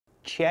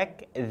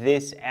check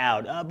this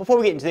out. Before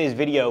we get into today's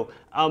video,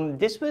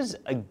 this was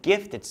a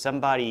gift that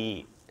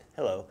somebody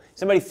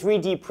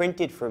 3D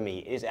printed for me.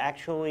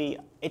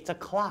 It's a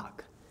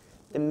clock.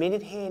 The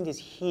minute hand is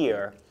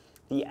here,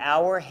 the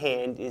hour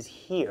hand is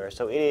here.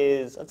 So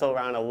it's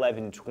around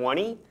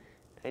 11:20,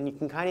 and you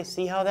can kind of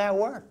see how that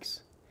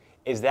works.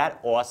 Is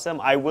that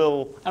awesome? I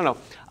don't know,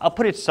 I'll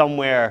put it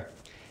somewhere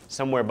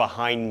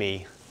behind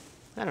me.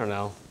 I don't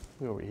know,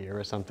 over here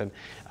or something.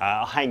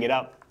 I'll hang it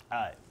up.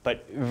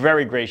 But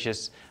very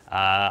gracious.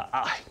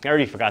 I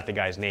already forgot the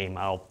guy's name.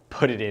 I'll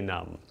put it in.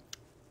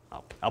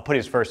 I'll put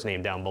his first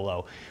name down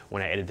below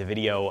when I edit the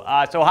video.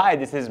 So hi,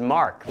 this is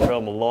Mark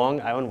from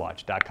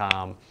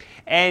LongIslandWatch.com,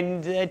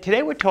 and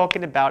today we're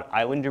talking about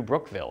Islander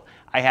Brookville.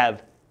 I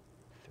have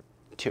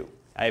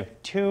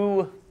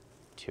two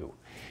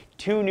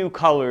new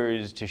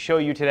colors to show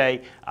you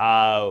today.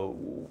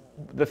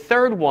 The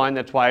third one,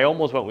 that's why I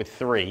almost went with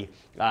three,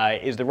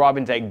 is the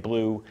Robin's Egg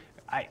Blue.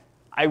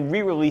 I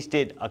re-released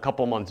it a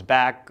couple months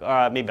back,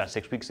 maybe about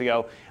 6 weeks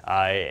ago.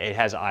 It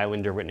has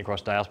Islander written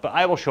across dials, but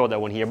I will show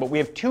that one here. But we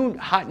have two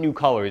hot new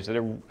colors that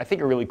I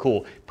think are really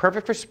cool.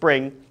 Perfect for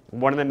spring.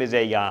 One of them is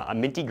a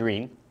minty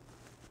green.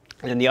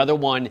 And then the other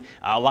one,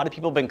 a lot of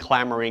people have been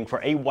clamoring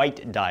for a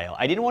white dial.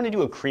 I didn't want to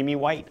do a creamy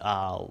white,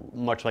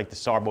 much like the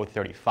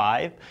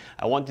SARB035.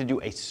 I wanted to do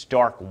a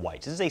stark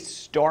white. This is a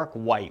stark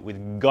white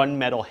with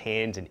gunmetal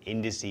hands and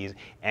indices,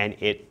 and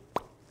it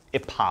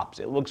pops.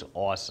 It looks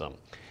awesome.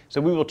 So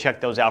we will check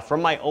those out.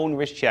 From my own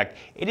wrist check,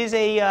 it is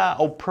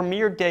a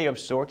premiere day of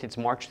sorts. It's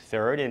March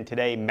 3rd, and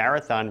today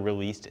Marathon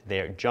released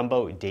their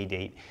Jumbo Day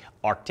Date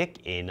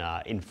Arctic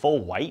in full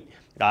white.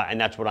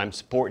 And that's what I'm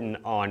sporting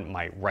on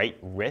my right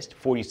wrist,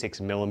 46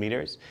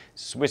 millimeters.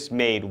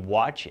 Swiss-made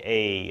watch,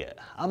 a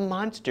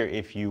monster,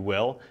 if you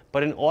will,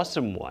 but an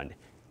awesome one.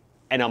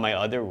 And on my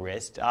other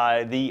wrist,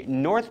 the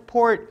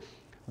Northport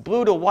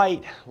blue to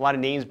white. A lot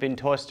of names been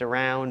tossed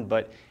around,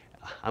 but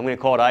I'm going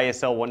to call it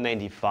ISL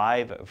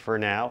 195 for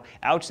now.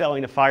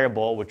 Outselling the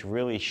Fireball, which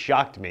really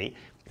shocked me.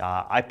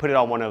 I put it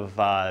on one of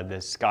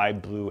the sky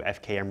blue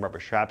FKM rubber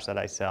straps that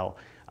I sell.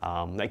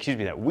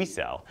 That we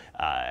sell.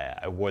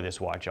 I wore this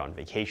watch on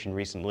vacation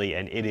recently,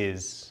 and it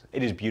is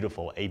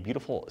beautiful. A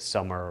beautiful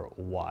summer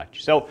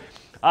watch. So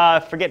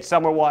forget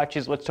summer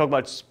watches. Let's talk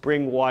about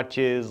spring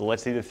watches.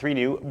 Let's see the three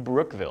new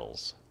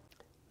Brookvilles.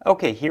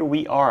 Okay, here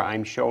we are.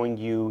 I'm showing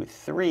you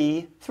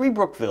three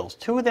Brookvilles.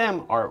 Two of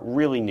them are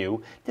really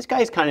new. This guy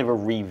is kind of a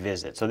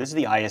revisit. So this is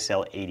the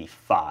ISL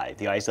 85.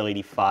 The ISL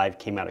 85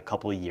 came out a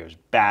couple of years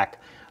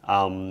back.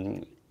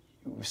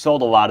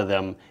 Sold a lot of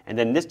them, and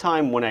then this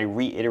time when I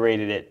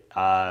reiterated it,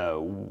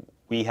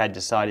 we had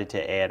decided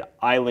to add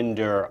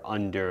Islander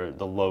under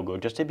the logo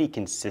just to be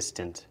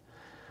consistent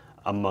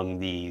among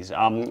these.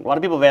 A lot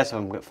of people have asked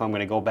if I'm going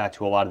to go back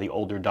to a lot of the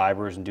older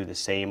divers and do the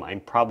same. I'm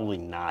probably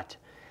not.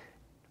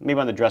 Maybe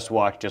on the dress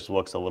watch just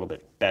looks a little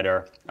bit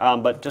better.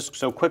 But just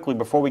so quickly,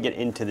 before we get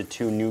into the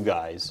two new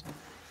guys,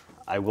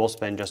 I will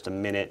spend just a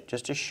minute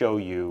just to show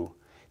you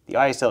the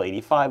ISL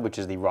 85, which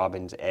is the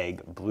Robin's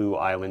Egg Blue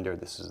Islander.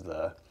 This is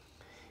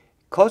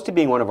close to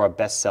being one of our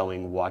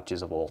best-selling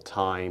watches of all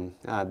time.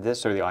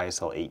 This or the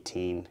ISL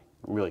 18,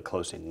 really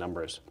close in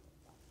numbers.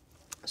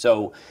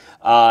 So,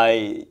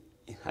 like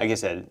I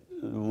said,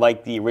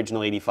 like the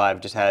original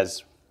 85, just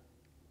has,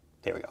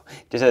 there we go,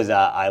 just has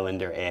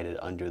Islander added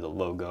under the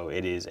logo.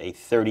 It is a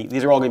 30,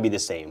 these are all going to be the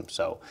same.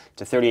 So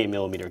it's a 38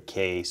 millimeter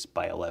case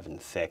by 11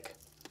 thick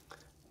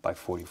by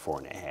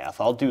 44.5.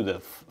 I'll do the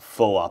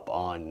full up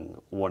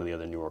on one of the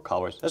other newer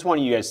colors. I just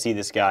want you guys to see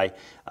this guy.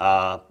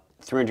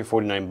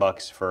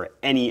 $349 for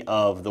any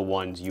of the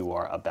ones you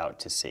are about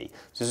to see.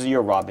 So this is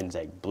your Robin's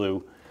Egg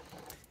Blue.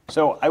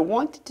 So I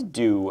wanted to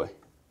do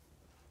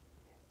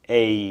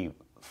a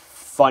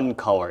fun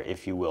color,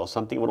 if you will,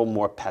 something a little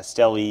more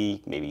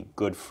pastel-y, maybe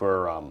good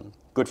for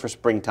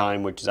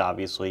springtime, which is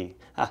obviously,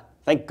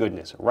 thank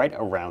goodness, right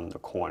around the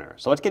corner.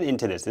 So let's get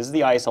into this. This is the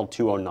ISL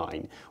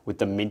 209 with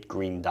the mint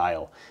green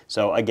dial.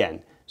 So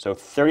again,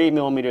 38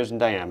 millimeters in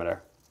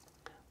diameter,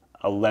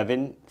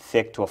 11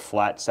 thick to a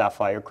flat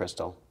sapphire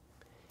crystal.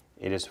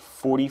 It is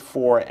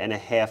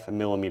 44.5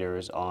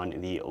 millimeters on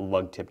the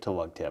lug tip to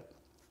lug tip.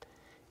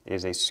 It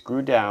is a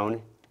screw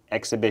down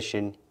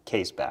exhibition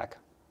case back.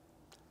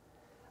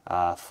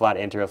 Flat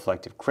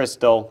anti-reflective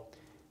crystal,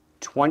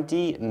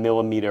 20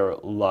 millimeter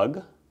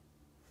lug,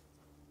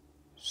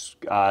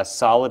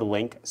 solid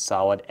link,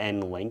 solid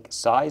end link,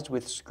 sized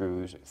with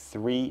screws,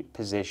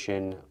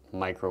 3-position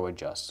micro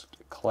adjust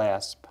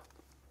clasp.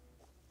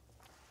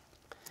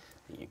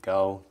 There you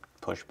go,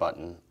 push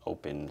button,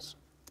 opens,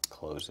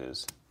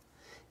 closes.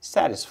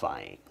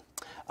 Satisfying.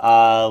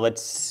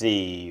 Let's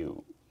see.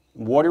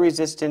 Water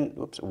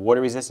resistance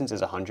is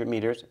 100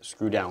 meters,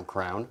 screw down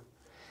crown.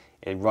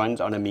 It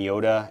runs on a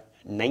Miyota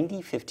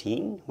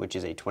 9015, which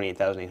is a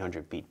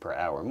 28,800 beat per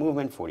hour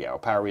movement, 40-hour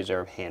power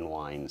reserve, hand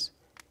winds,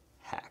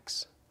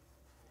 hacks.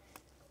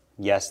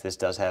 Yes, this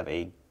does have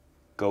a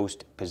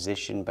ghost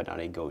position, but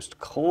not a ghost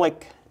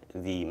click.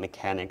 the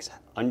mechanics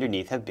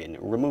underneath have been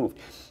removed.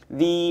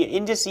 The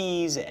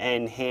indices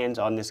and hands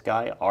on this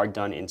guy are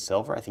done in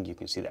silver. I think you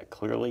can see that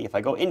clearly. If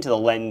I go into the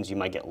lens, you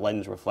might get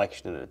lens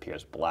reflection and it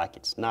appears black.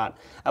 It's not.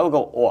 I will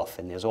go off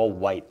and there's all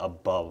white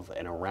above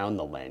and around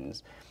the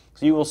lens.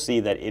 So you will see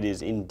that it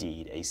is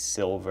indeed a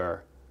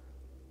silver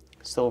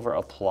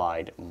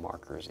applied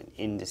markers and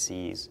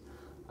indices.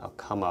 I'll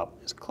come up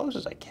as close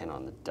as I can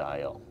on the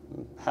dial.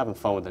 I'm having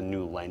fun with a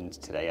new lens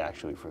today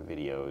actually for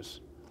videos.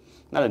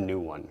 Not a new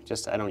one,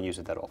 just I don't use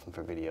it that often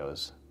for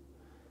videos.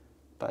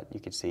 But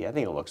you can see, I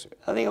think it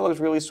looks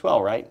really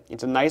swell, right?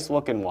 It's a nice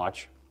looking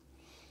watch.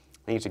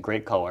 I think it's a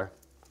great color.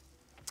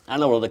 I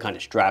don't know what other kind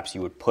of straps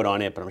you would put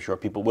on it, but I'm sure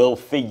people will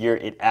figure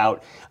it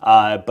out.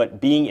 But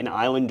being an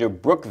Islander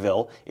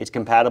Brookville, it's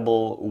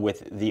compatible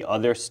with the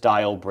other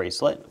style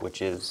bracelet,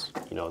 which is,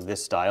 you know,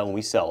 this style, and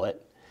we sell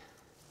it.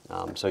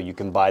 So you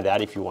can buy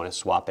that if you want to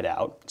swap it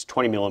out. It's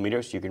 20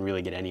 millimeters, so you can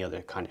really get any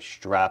other kind of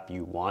strap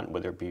you want,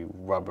 whether it be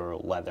rubber,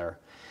 leather,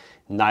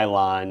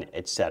 nylon,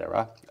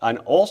 etc. And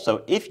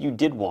also, if you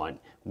did want,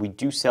 we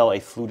do sell a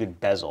fluted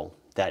bezel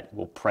that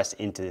will press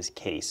into this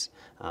case.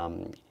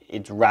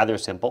 It's rather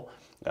simple.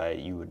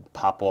 You would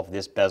pop off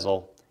this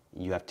bezel.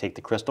 You have to take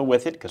the crystal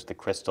with it because the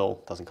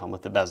crystal doesn't come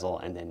with the bezel,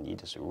 and then you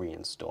just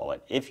reinstall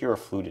it. If you're a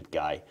fluted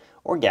guy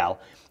or gal,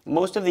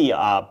 most of the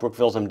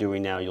Brookvilles I'm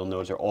doing now, you'll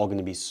notice, are all going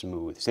to be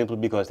smooth, simply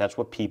because that's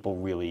what people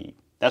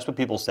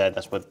said.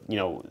 That's what, you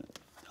know,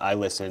 I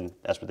listened.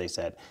 That's what they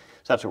said.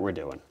 So that's what we're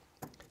doing.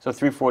 So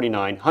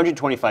 349,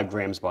 125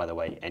 grams, by the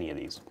way, any of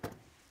these.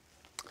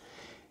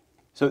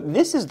 So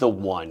this is the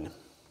one.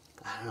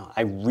 I don't know,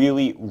 I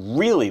really,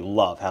 really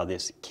love how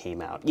this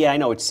came out. Yeah, I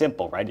know it's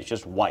simple, right? It's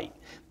just white,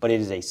 but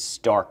it is a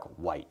stark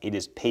white. It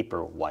is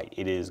paper white.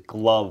 It is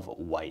glove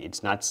white.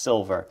 It's not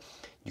silver.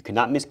 You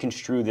cannot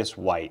misconstrue this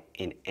white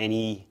in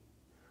any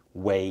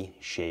way,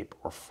 shape,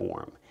 or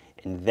form.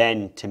 And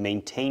then to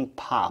maintain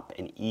pop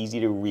and easy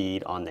to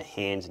read on the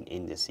hands and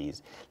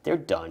indices, they're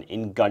done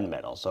in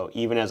gunmetal. So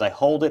even as I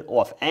hold it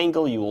off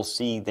angle, you will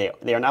see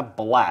they are not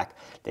black.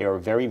 They are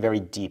very, very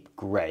deep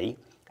gray,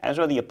 as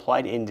are the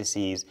applied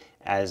indices,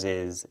 as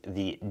is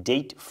the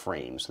date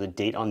frame. So the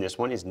date on this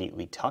one is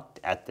neatly tucked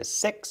at the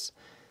 6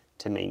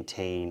 to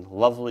maintain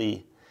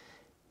lovely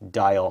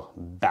dial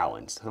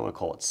balance. I don't want to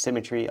call it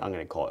symmetry, I'm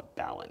going to call it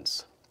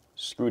balance.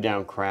 Screw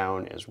down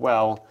crown as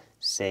well,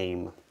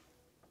 same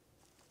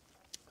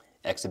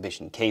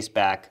exhibition case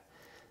back.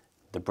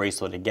 The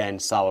bracelet again,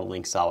 solid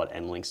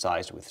end link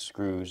sized with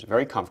screws,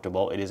 very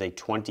comfortable. It is a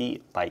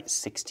 20 by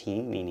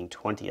 16, meaning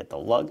 20 at the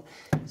lug,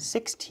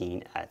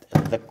 16 at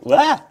the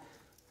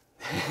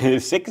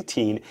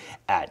 16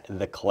 at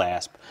the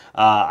clasp.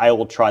 I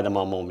will try them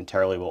on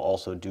momentarily. We'll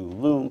also do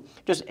lume.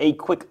 Just a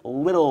quick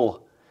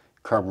little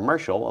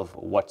commercial of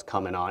what's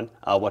coming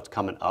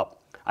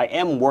up. I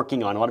am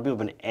working on, a lot of people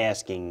have been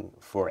asking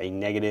for a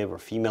negative or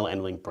female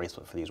end link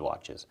bracelet for these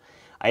watches.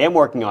 I am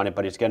working on it,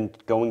 but it's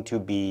going to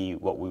be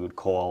what we would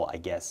call, I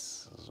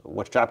guess,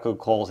 what Strapco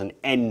calls an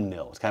end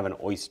mill. It's kind of an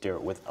oyster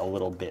with a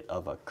little bit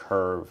of a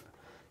curve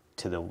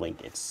to the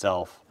link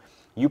itself.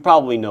 You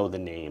probably know the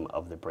name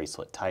of the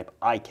bracelet type.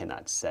 I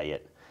cannot say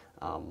it.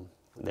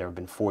 There have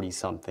been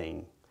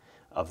 40-something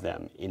of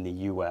them in the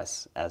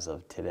US as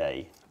of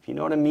today, if you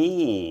know what I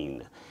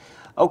mean.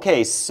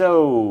 Okay,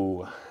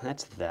 so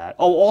that's that.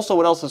 Oh, also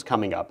what else is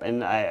coming up?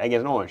 And I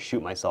guess I don't want to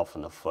shoot myself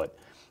in the foot.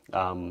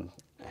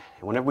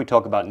 Whenever we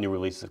talk about new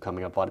releases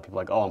coming up, a lot of people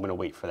are like, oh, I'm going to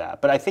wait for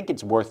that. But I think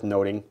it's worth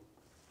noting,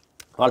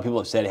 a lot of people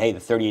have said, hey, the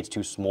 38's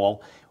too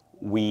small.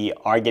 We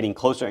are getting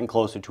closer and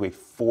closer to a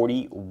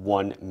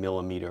 41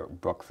 millimeter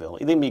Brookville.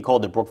 It can be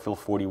called the Brookville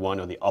 41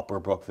 or the Upper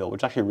Brookville,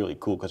 which is actually really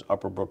cool because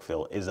Upper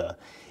Brookville is a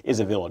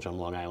village on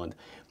Long Island.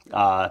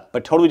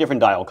 But totally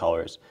different dial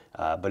colors.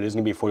 But it is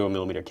going to be a 41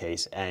 millimeter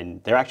case,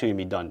 and they're actually going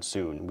to be done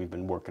soon. We've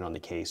been working on the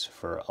case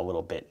for a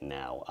little bit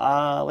now.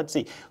 Let's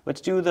see.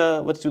 Let's do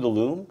the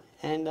lume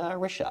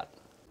and wrist shot.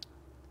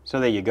 So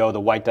there you go. The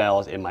white dial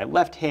is in my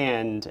left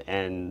hand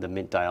and the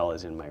mint dial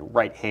is in my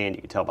right hand.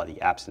 You can tell by the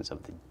absence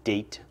of the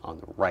date on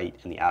the right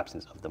and the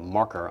absence of the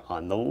marker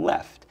on the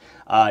left.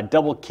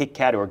 Double Kit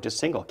Kat, or just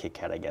single Kit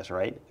Kat, I guess,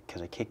 right?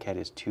 Because a Kit Kat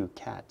is 2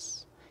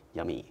 cats.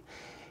 Yummy.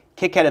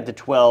 Kit Kat at the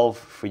 12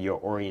 for your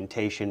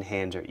orientation.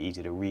 Hands are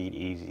easy to read,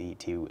 easy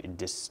to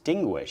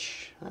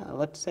distinguish.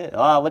 Let's see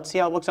how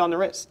it looks on the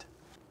wrist.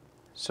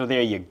 So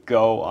there you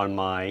go on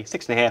my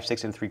 6.5,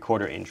 6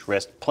 3/4 inch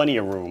wrist. Plenty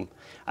of room.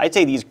 I'd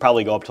say these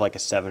probably go up to like a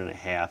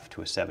 7.5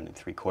 to a 7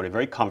 3/4.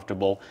 Very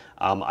comfortable.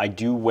 I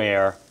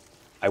wear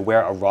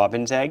a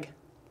robin's egg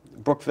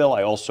Brookville.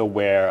 I also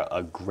wear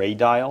a gray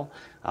dial,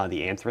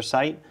 the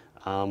anthracite.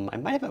 I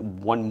might have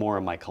one more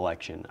in my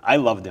collection. I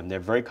love them. They're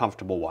very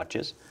comfortable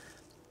watches.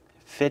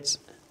 It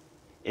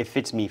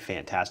fits me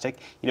fantastic.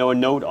 You know, a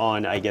note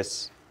on, I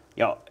guess,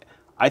 you know,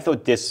 I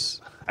thought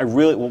this,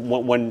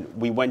 when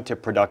we went to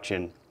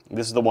production,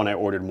 this is the one I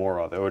ordered more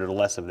of. I ordered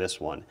less of this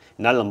one.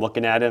 Now that I'm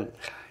looking at it,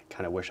 I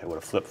kind of wish I would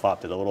have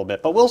flip-flopped it a little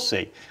bit, but we'll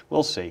see.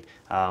 We'll see.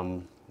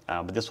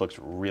 But this looks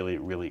really,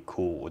 really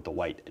cool with the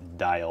white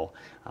dial.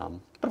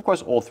 But of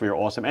course, all three are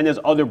awesome. And there's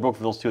other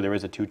Brookvilles too. There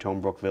is a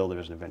two-tone Brookville.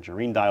 There's an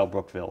Aventurine dial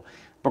Brookville.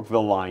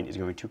 Brookville line is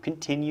going to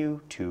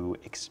continue to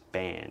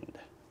expand.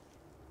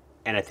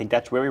 And I think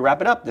that's where we wrap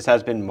it up. This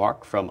has been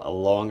Mark from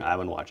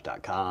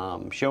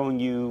LongIslandWatch.com showing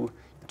you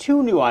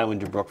two new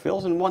Islander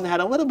Brookvilles and one that had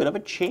a little bit of a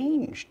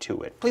change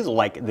to it. Please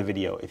like the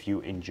video if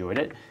you enjoyed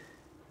it.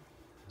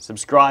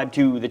 Subscribe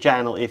to the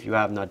channel if you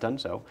have not done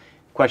so.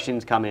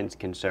 Questions, comments,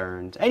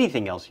 concerns,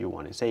 anything else you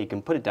want to say, you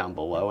can put it down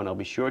below and I'll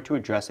be sure to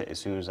address it as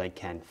soon as I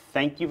can.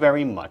 Thank you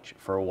very much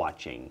for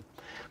watching.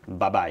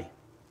 Bye-bye.